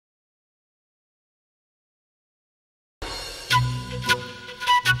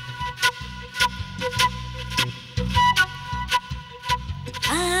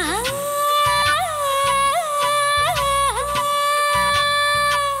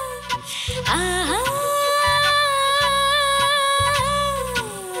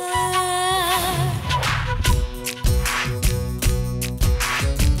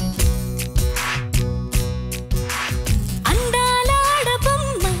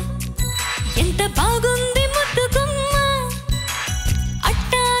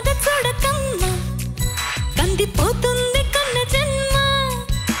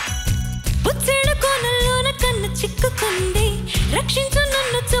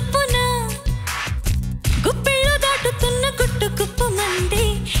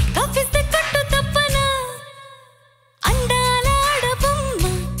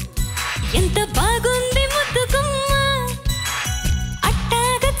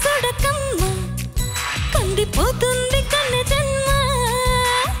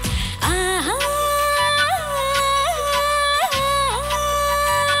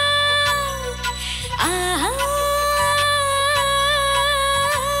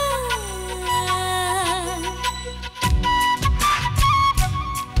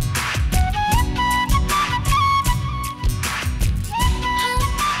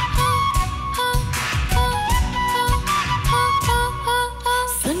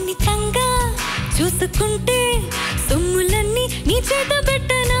చేసుకుంటే సొమ్ములన్నీ నీ చేత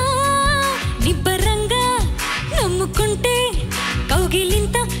పెట్టనా నిబ్బరంగా నమ్ముకుంటే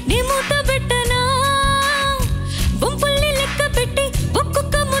కౌగిలింత నీ మూత పెట్టనా బొంపుల్ని లెక్క పెట్టి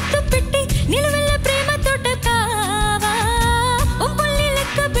ఒక్కొక్క ముద్దు పెట్టి నిలువెల్ల ప్రేమ తోట కావా బొంపుల్ని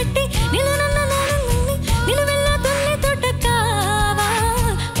లెక్క పెట్టి నిలువెల్ల తొల్లి తోట కావా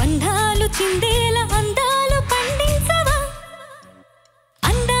బంధాలు చిందేల అందాలు పండించవా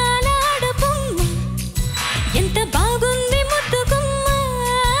అందాల ఆడబొమ్మ ఎంత బాగుంది ముద్దుగుమ్మ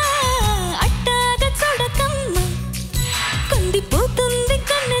అట్టాగా చూడకమ్మ కొందిపోతుంది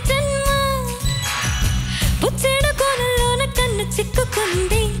కన్న జన్మ పుచ్చేడ కోనలోన కన్ను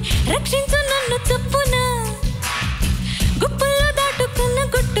చిక్కుకుంది రక్షించు నన్ను చొప్పున గుప్పుల్లో దాటుకున్న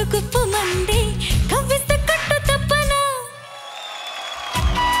గుట్టు గుప్పు మంది కవ్విస్తే కట్టు తప్పనా.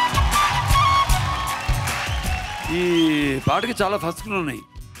 ఈ పాటకి చాలా ఫస్ట్లు ఉన్నాయి.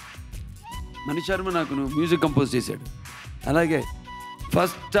 మణి శర్మ నాకు మ్యూజిక్ కంపోజ్ చేశాడు. అలాగే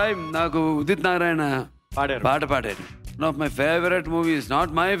ఫస్ట్ టైం నాకు ఉదిత్ నారాయణ పాట పాడాడు. One of my favourite movies,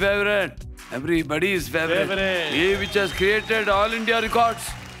 not my favourite, everybody's favorite. He which has created all India records,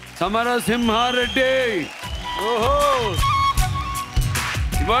 Samara Simha Reddy. ఓహో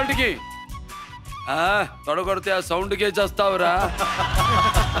ఇవాళకి తొడగొడితే ఆ సౌండ్కే చేస్తావురా.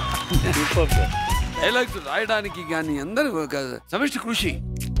 డైలాగ్స్ రాయడానికి కానీ అందరూ ఒక సమిష్టి కృషి.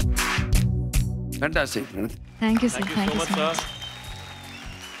 ఫ్యాంటాస్టిక్. Thank you sir.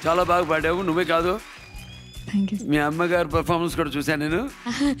 చాలా బాగా పాడావు. నువ్వే కాదు, మీ అమ్మగారు పర్ఫార్మెన్స్ కూడా చూశాను నేను.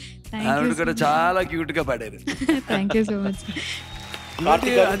 ఆవిడ కూడా చాలా క్యూట్ గా పాడారు. Thank you so much.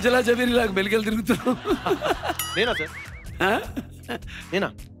 Anjala జబీరి లాగా మెలికలు తిరుగుతున్నావు. నేనా?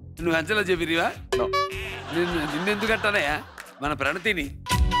 నువ్వు అంజలా జబీరివా? నిన్నెందుకు అంటానయ్యా? మన ప్రణతిని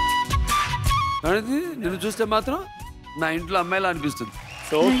నిన్ను చూస్తే మాత్రం నా ఇంట్లో అమ్మాయిలా అనిపిస్తుంది.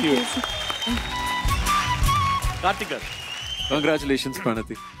 So cute. కార్తిక్ గారు, Congratulations,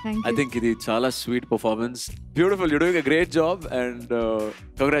 Pranathi. I think ఇది చాలా sweet performance. Beautiful. You're doing a great job and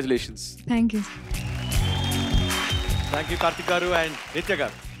congratulations. Thank you. Thank you, Karthik garu and Nithya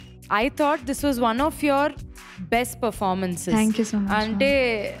garu. I thought this was one of your best performances. Thank you so much. అంటే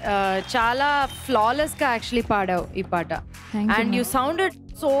చాలా flawless గా actually పాడావు ఈ పాట. And you sounded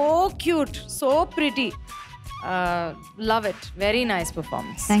so cute, so pretty. Love it. Very nice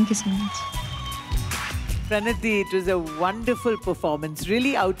performance. Thank you so much. Pranathi, it was a wonderful performance,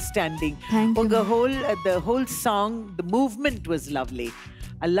 really outstanding. Thank you. The whole song, the movement was lovely.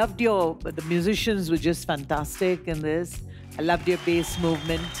 I loved the musicians were just fantastic in this. I loved your bass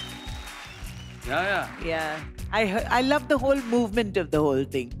movement. Yeah. I loved the whole movement of the whole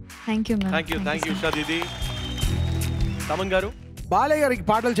thing. Thank you, ma'am. Thank you, Usha Didi. Thaman garu. Balayya గారికి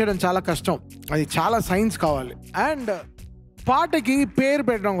పాటలు చేయడం చాలా కష్టం. అది చాలా science కావాలి. And పాటకి పేరు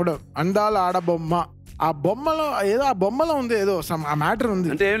పెట్టడం కూడా అందాల ఆడబొమ్మ. ఆ బొమ్మలో ఉంది ఏదో ఆ మ్యాటర్ ఉంది.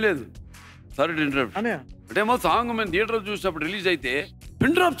 అంటే ఏం లేదు, సారీ టు ఇంటరప్ట్. అంటేమో సాంగ్ మేము థియేటర్ చూసినప్పుడు రిలీజ్ అయితే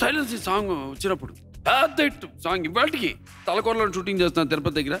పిన్ డ్రాప్ సైలెన్స్ ఈ సాంగ్ వచ్చినప్పుడు పెద్ద హిట్ సాంగ్. ఇవాటికి తలకొరలో షూటింగ్ చేస్తున్నాను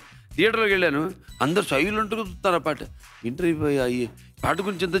తిరుపతి దగ్గర. థియేటర్లోకి వెళ్ళాను, అందరు సైలెంట్గా చూస్తారు ఆ పాట. ఇంటర్వ్యూ అయ్యి పాట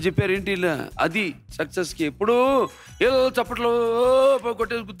గురించి ఎంత చెప్పారు ఏంటి ఇలా. అది సక్సెస్కి ఎప్పుడూ ఏదో చప్పట్లో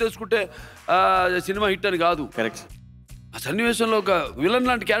కొట్టేసి గుర్తేసుకుంటే సినిమా హిట్ అని కాదు. కరెక్ట్. ఆ సన్నివేశంలో ఒక విలన్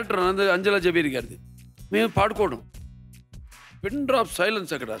లాంటి క్యారెక్టర్ అంజలా జబీరి గారిది. మేము పాడుకోవడం, పిన్ డ్రాప్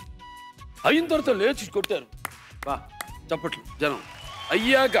సైలెన్స్ అక్కడ అయిన తర్వాత లేచి కొట్టారు. బా చప్పట్లు జనం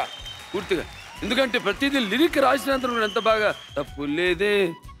అయ్యాక పూర్తిగా. ఎందుకంటే ప్రతిదీ లిరిక్ రాసినంత ఎంత బాగా తప్పు లేదే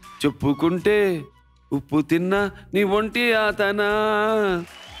చెప్పుకుంటే ఉప్పు తిన్నా నీ ఒంటి ఆతనా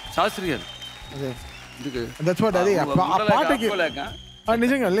శాస్త్రి గారు.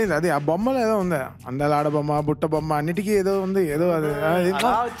 నిజంగా లేదు, అది ఆ బొమ్మలో ఏదో ఉంది. అందాల ఆడబొమ్మ, బుట్ట బొమ్మ, అన్నిటికీ ఏదో ఉంది. ఏదో అది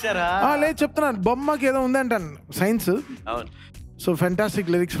లేదు చెప్తున్నాను, బొమ్మకి ఏదో ఉంది అంటాను, science. So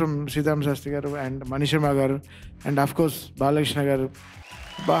fantastic lyrics from Sriram Sastry గారు అండ్ మణి శర్మ గారు అండ్ ఆఫ్ కోర్స్ బాలకృష్ణ గారు.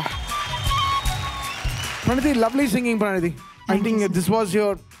 బా Pranathi, lovely singing, Pranathi. I think this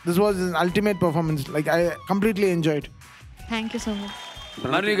was an ultimate performance. Like I completely enjoyed. Thank you so much.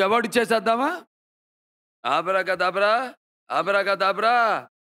 మరి నీకు అవార్డు ఇచ్చేసేద్దామా? ఆబరాకదాబ్రా ఆబరాకదాబ్రా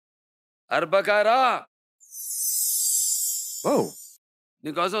అర్బకారా. ఓ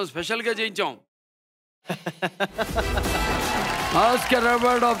నీకోసం స్పెషల్గా చేయించాం. Oscar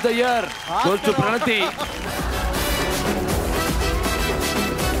award of the year goes to Pranathi.